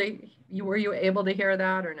able to hear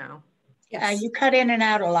that or no? You cut in and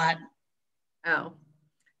out a lot. Oh,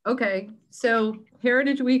 okay. So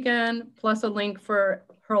Heritage Weekend plus a link for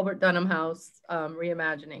Hurlburt Dunham House,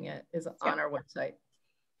 reimagining it, is on our website.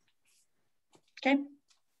 Okay.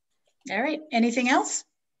 All right. Anything else?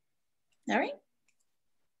 All right.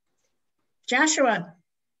 Joshua,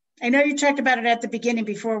 I know you talked about it at the beginning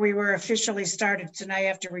before we were officially started, so now you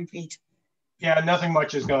have to repeat. Yeah, nothing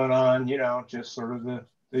much is going on, just sort of the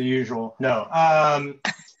usual. No,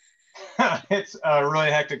 it's a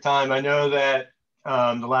really hectic time. I know that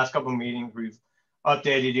the last couple of meetings we've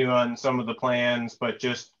updated you on some of the plans, but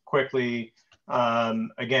just quickly,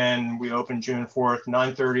 again, we open June 4th,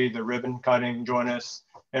 9:30, the ribbon cutting. Join us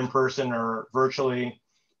in person or virtually.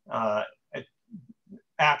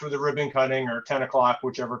 After the ribbon cutting, or 10 o'clock,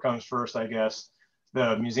 whichever comes first, I guess,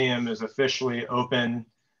 the museum is officially open.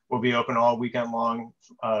 Will be open all weekend long,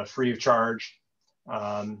 free of charge.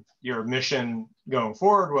 Your mission going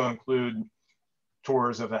forward will include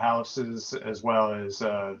tours of the houses as well as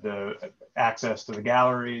the access to the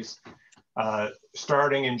galleries.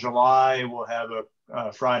 Starting in July, we'll have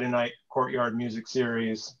a Friday night courtyard music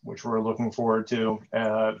series, which we're looking forward to.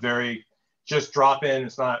 Just drop in.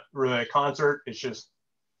 It's not really a concert. It's just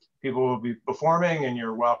people will be performing and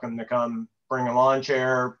you're welcome to come bring a lawn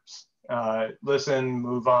chair, listen,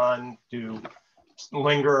 move on,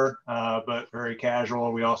 linger, but very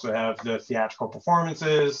casual. We also have the theatrical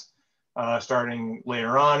performances starting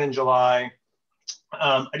later on in July.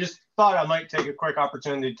 I just thought I might take a quick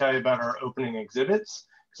opportunity to tell you about our opening exhibits,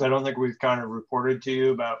 because I don't think we've kind of reported to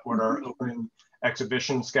you about what our opening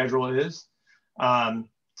exhibition schedule is.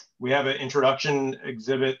 We have an introduction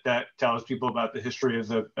exhibit that tells people about the history of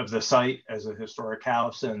the site as a historic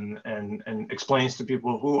house and explains to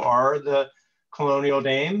people who are the colonial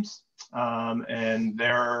dames and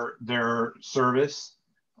their service.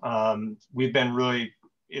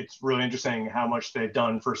 It's really interesting how much they've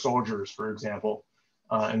done for soldiers, for example,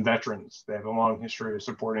 and veterans. They have a long history of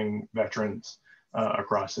supporting veterans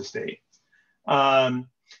across the state.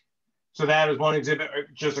 So that is one exhibit.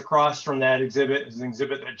 Just across from that exhibit is an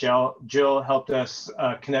exhibit that Jill helped us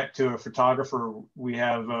connect to a photographer. We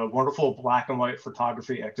have a wonderful black and white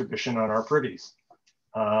photography exhibition on our privies.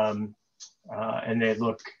 And they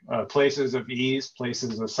look places of ease,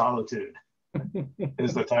 places of solitude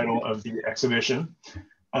is the title of the exhibition.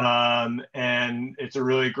 And it's a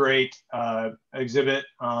really great exhibit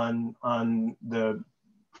on the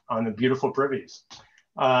beautiful privies.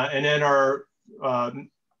 And then our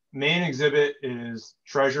main exhibit is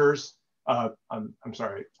treasures,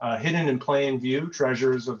 hidden in plain view,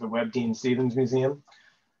 treasures of the Webb Dean Stevens Museum.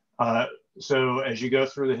 So as you go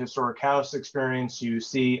through the historic house experience, you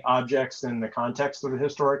see objects in the context of the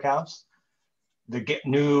historic house. The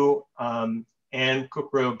new Anne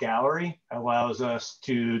Cookrow Gallery allows us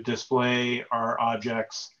to display our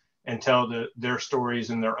objects and tell their stories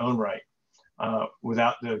in their own right,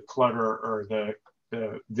 without the clutter or the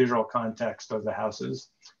visual context of the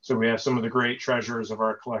houses. So we have some of the great treasures of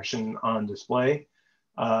our collection on display.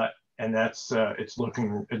 And that's, it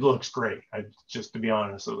looks great. Just to be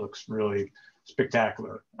honest, it looks really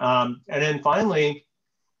spectacular. And then finally,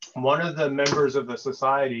 one of the members of the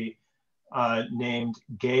society named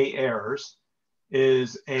Gay Ayers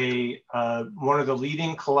is one of the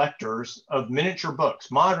leading collectors of miniature books,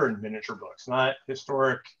 modern miniature books, not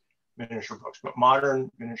historic miniature books, but modern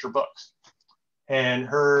miniature books. And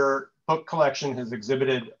her book collection has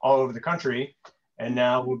exhibited all over the country, and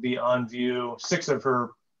now will be on view. 6 of her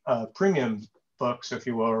premium books, if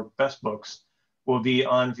you will, or best books, will be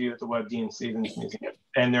on view at the Webb Dean Stevens Museum.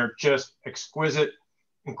 And they're just exquisite,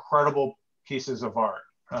 incredible pieces of art.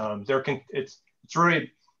 It's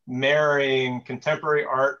really marrying contemporary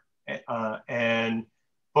art and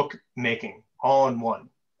book making all in one.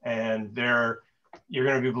 And you're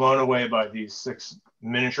going to be blown away by these 6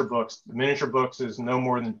 miniature books. The miniature books is no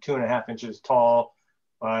more than 2.5 inches tall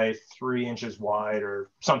by 3 inches wide or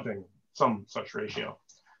some such ratio.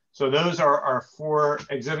 So those are our 4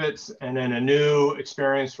 exhibits, and then a new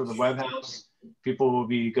experience for the Webb House. People will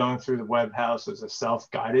be going through the Webb House as a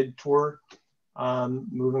self-guided tour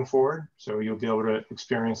moving forward. So you'll be able to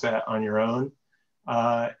experience that on your own.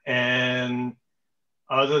 And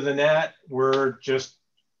other than that, we're just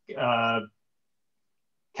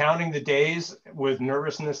counting the days with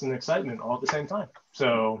nervousness and excitement all at the same time.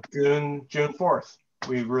 So June 4th,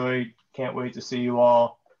 we really can't wait to see you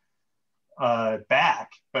all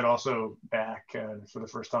back, but also back for the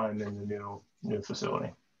first time in the new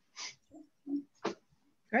facility.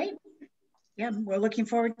 Great. Yeah, we're looking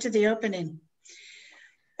forward to the opening.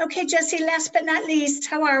 Okay, Jesse, last but not least,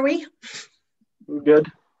 how are we? Good.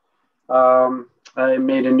 I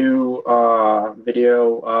made a new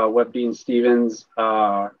video, Webb Dean Stevens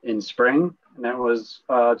in spring, and that was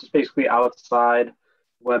just basically outside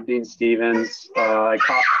Webb Dean Stevens. I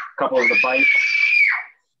caught a couple of the bikes.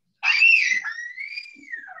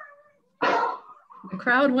 The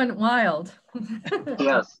crowd went wild.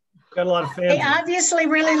 Yes. Got a lot of fans. They obviously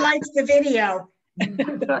really liked the video.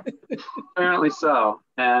 Apparently so.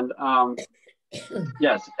 And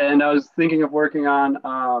yes, and I was thinking of working on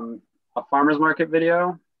a farmer's market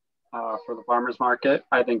video for the farmer's market.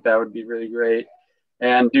 I think that would be really great.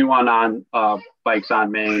 And do one on Bikes on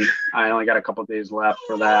Main. I only got a couple days left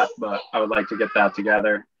for that, but I would like to get that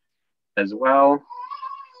together as well.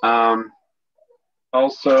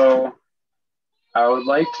 Also, I would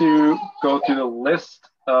like to go through the list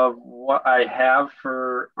of what I have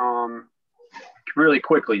for really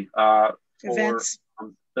quickly Events.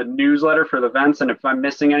 the newsletter for the events. And if I'm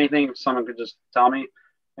missing anything, if someone could just tell me, I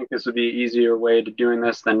think this would be an easier way to doing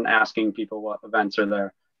this than asking people what events are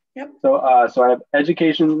there. Yep. So, so I have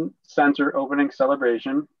Education Center opening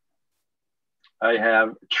celebration. I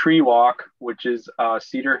have Tree Walk, which is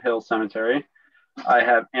Cedar Hill Cemetery. I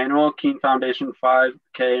have annual Keene Foundation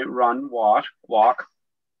 5K run walk.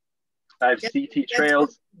 I have CT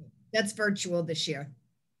Trails. That's virtual this year.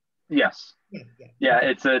 Yes. Yeah,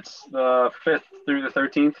 it's the 5th through the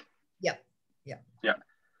 13th. Yep.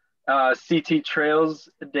 CT Trails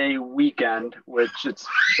Day weekend, which it's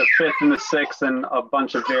the 5th and the 6th, and a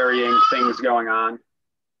bunch of varying things going on.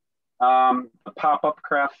 A pop-up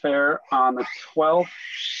craft fair on the 12th.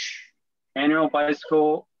 Annual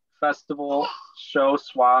Bicycle Festival show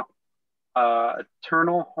swap.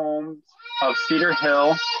 Eternal Homes of Cedar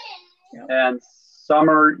Hill. Yep. And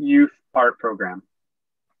Summer Youth Art Program.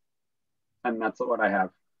 And that's what I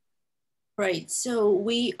have. Right. So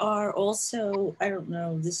we are also, I don't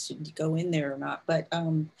know if this should go in there or not, but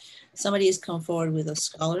somebody has come forward with a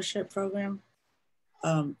scholarship program.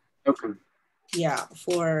 Okay. Yeah,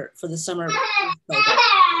 for the summer youth program,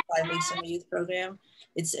 5-week summer youth program.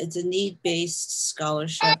 It's a need-based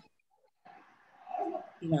scholarship.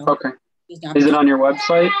 You know. Okay. Is it on your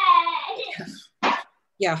website?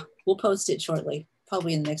 Yeah, we'll post it shortly,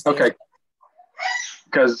 probably in the next day. Okay.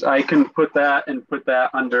 Because I can put that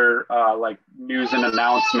under like news and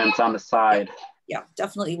announcements on the side. Yeah,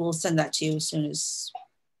 definitely. We'll send that to you as soon as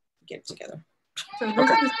we get together. So this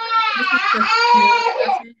is just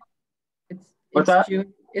What's that?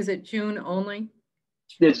 June. Is it June only?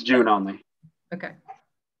 It's June only. Okay.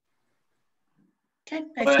 Okay.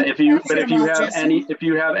 But if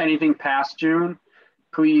you have anything past June,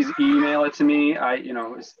 please email it to me.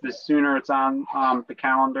 The sooner it's on the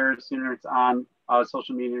calendar, the sooner it's on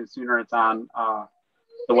social media, the sooner it's on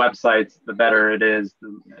the websites, the better it is.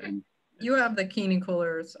 You have the Keene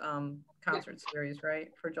Coolers concert series, right,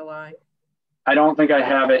 for July? I don't think I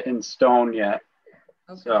have it in stone yet.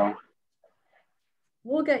 Okay. So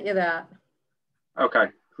we'll get you that. Okay,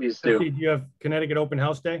 please do. Do you have Connecticut Open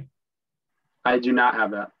House Day? I do not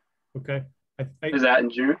have that. Okay. Is that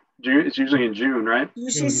in June? It's usually in June, right?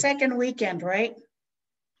 Usually second weekend, right?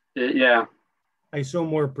 Yeah. I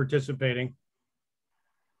assume we're participating.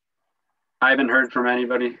 I haven't heard from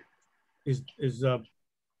anybody. Is the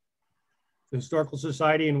Historical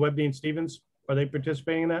Society and Webby and Stevens, are they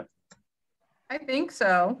participating in that? I think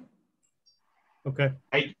so. Okay.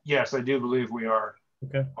 Yes, I do believe we are.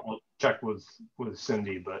 Okay. I'll check with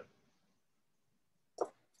Cindy, but.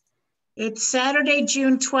 It's Saturday,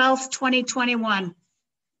 June 12th, 2021.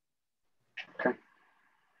 Okay.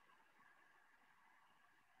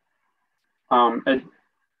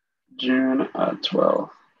 June 12th.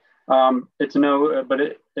 It's no, but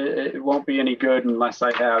it won't be any good unless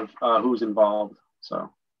I have who's involved. So.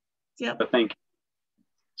 Yep. But thank you.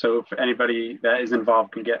 So if anybody that is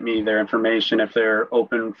involved can get me their information, if they're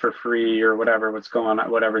open for free or whatever's going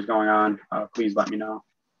on, please let me know.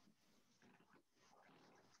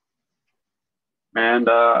 And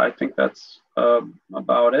I think that's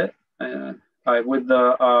about it. With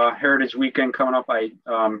the Heritage Weekend coming up, I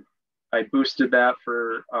boosted that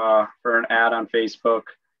for an ad on Facebook.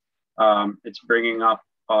 It's bringing up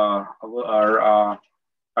our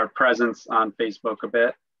presence on Facebook a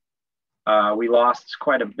bit. We lost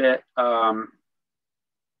quite a bit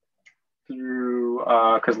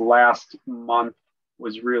because last month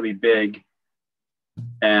was really big,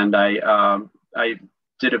 and I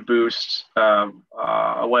did a boost, a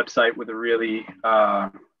website with a really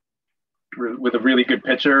good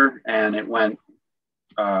picture, and it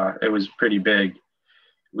was pretty big.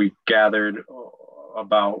 We gathered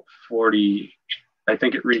about 40, I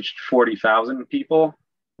think it reached 40,000 people.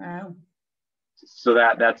 Wow. So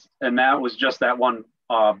that was just that one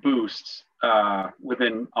boost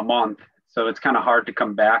within a month. So it's kind of hard to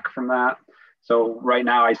come back from that. So right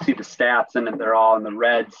now I see the stats and they're all in the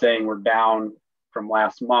red saying we're down from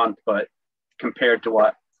last month, but compared to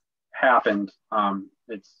what happened,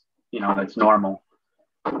 it's normal.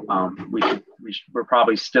 We're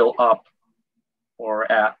probably still up or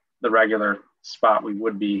at the regular spot we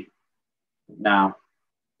would be now.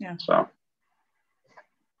 Yeah. So.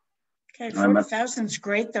 Okay, 40,000 is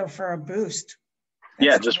great though for a boost.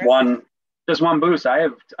 That's just terrific. one boost. I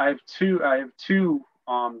have two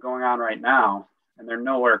going on right now, and they're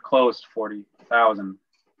nowhere close to 40,000.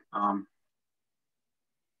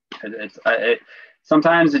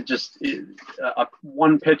 Sometimes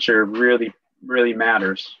one picture really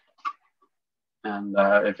matters, and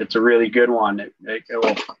if it's a really good one,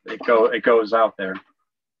 it goes out there.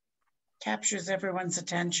 Captures everyone's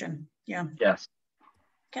attention. Yeah. Yes.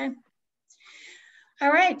 Okay.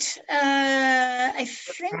 All right. I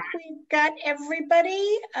think we've got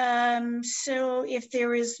everybody. So if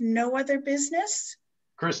there is no other business.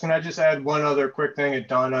 Chris, can I just add one other quick thing? It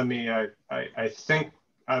dawned on me. I think,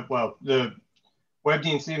 well, the Webb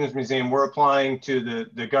Dean Stevens Museum, we're applying to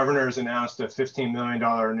the governor's announced a $15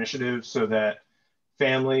 million initiative so that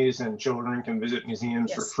families and children can visit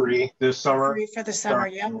museums for free this summer. Free for the summer,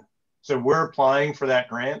 yeah. So we're applying for that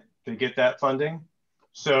grant to get that funding.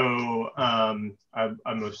 So I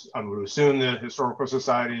would assume the Historical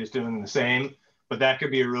Society is doing the same, but that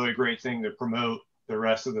could be a really great thing to promote the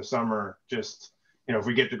rest of the summer. Just, you know, if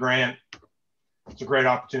we get the grant, it's a great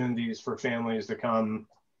opportunities for families to come,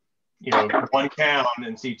 you know, one town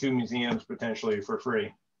and see 2 museums potentially for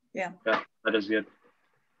free. Yeah. Yeah, that is good.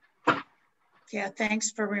 Yeah,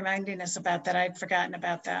 thanks for reminding us about that. I'd forgotten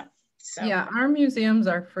about that. So yeah, our museums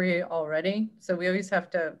are free already, so we always have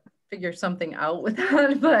to figure something out with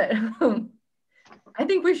that, but I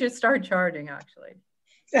think we should start charging, actually.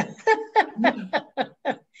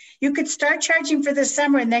 You could start charging for the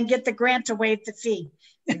summer and then get the grant to waive the fee.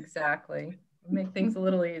 Exactly. Make things a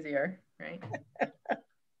little easier, right?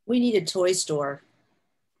 We need a toy store.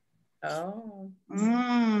 Oh.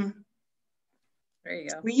 There you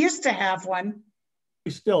go. We used to have one.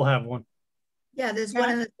 We still have one. Yeah, there's one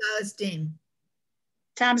in the Celestine.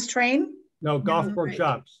 Tom's Train? No, Gulfport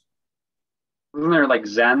Shops. Isn't there like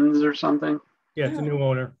Zens or something? Yeah, it's a new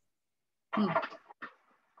owner. Okay.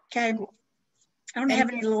 I don't have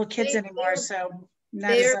any little kids anymore, so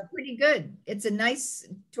they're pretty good. It's a nice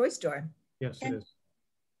toy store. Yes, it is.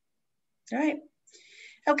 All right.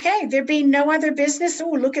 Okay, there being no other business.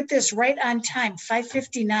 Oh, look at this, right on time,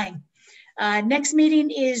 5:59. Next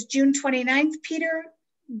meeting is June 29th. Peter,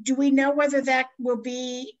 do we know whether that will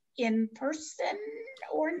be in person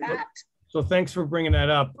or not? So thanks for bringing that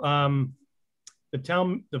up.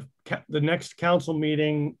 The next council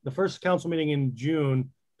meeting, the first council meeting in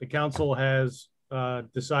June, the council has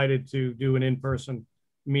decided to do an in-person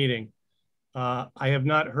meeting. I have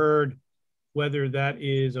not heard whether that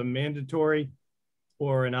is a mandatory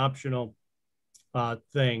or an optional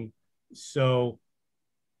thing. So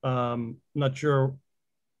I'm not sure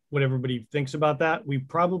what everybody thinks about that. We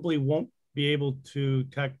probably won't be able to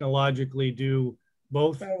technologically do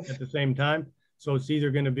both at the same time. So it's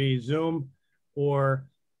either going to be Zoom or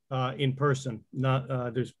in person. Not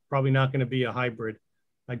there's probably not going to be a hybrid.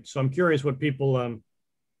 So I'm curious what people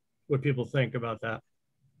think about that.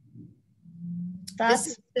 This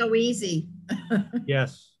is so easy.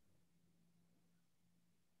 Yes.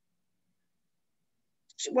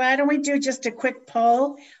 Why don't we do just a quick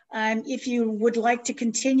poll? If you would like to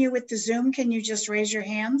continue with the Zoom, can you just raise your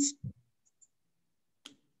hands?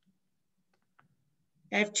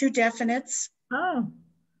 I have 2 definites. Oh.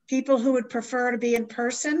 People who would prefer to be in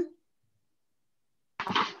person.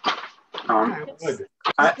 I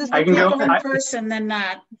can go in person than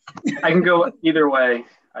not. I can go either way.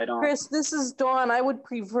 I don't. Chris, this is Dawn. I would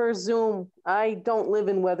prefer Zoom. I don't live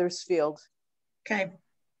in Wethersfield. Okay.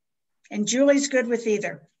 And Julie's good with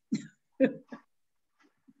either.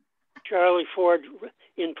 Charlie Ford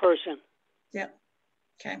in person. Yeah.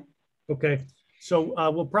 Okay. Okay. So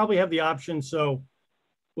we'll probably have the option. So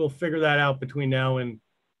we'll figure that out between now and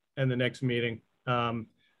the next meeting.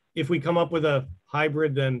 If we come up with a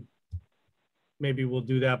hybrid, then maybe we'll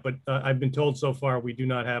do that. But I've been told so far we do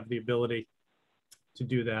not have the ability to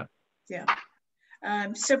do that. Yeah.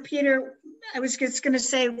 So Peter, I was just going to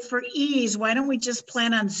say, for ease, why don't we just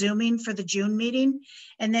plan on Zooming for the June meeting?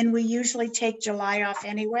 And then we usually take July off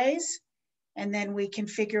anyways, and then we can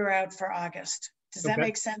figure out for August. Does that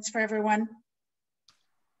make sense for everyone?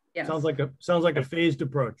 Yeah. Sounds like a phased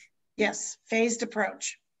approach. Yes, phased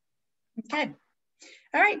approach. Okay.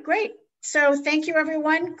 All right, great. So thank you,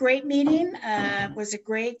 everyone. Great meeting.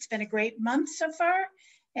 It's been a great month so far.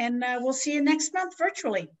 And we'll see you next month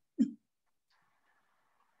virtually.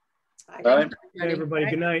 Bye. Hey, everybody.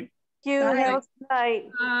 Good night. Thank you. Bye. Have a good night.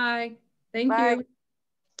 Bye. Thank Bye. you.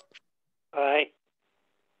 Bye.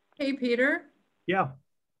 Hey, Peter. Yeah.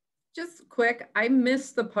 Just quick, I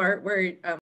missed the part where